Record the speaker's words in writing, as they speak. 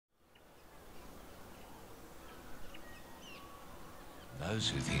those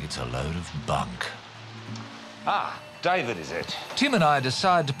who think it's a load of bunk. Ah, David, is it? Tim and I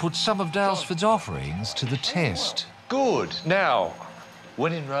decide to put some of Dalesford's offerings to the test. Good. Now,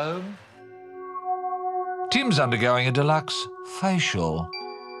 when in Rome? Tim's undergoing a deluxe facial.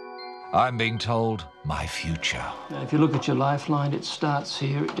 I'm being told my future. Now, if you look at your lifeline, it starts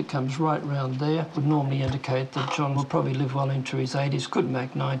here, it comes right round there. Would normally indicate that John will probably live well into his 80s, could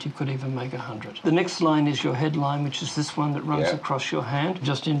make 90, could even make 100. The next line is your headline, which is this one that runs across your hand.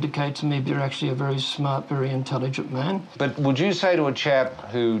 Just indicates to me you're actually a very smart, very intelligent man. But would you say to a chap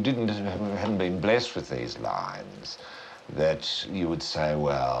who hadn't been blessed with these lines that you would say,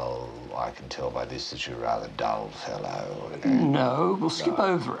 well, I can tell by this that you're a rather dull fellow? No, we'll skip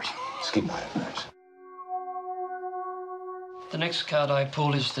over it. Skip over it. The next card I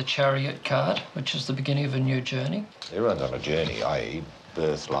pull is the Chariot card, which is the beginning of a new journey. Everyone's on a journey, i.e.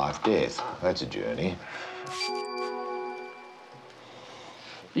 birth, life, death. That's a journey.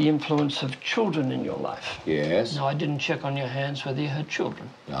 The influence of children in your life. Yes. Now, I didn't check on your hands whether you had children.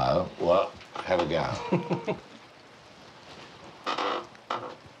 No. Well, have a go.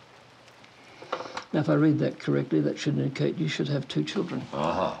 Now, if I read that correctly, that should indicate you should have 2 children.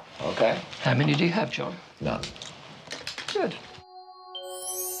 Uh-huh. OK. How many do you have, John? None. Good.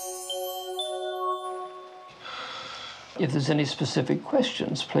 If there's any specific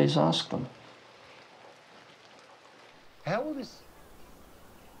questions, please ask them. How will this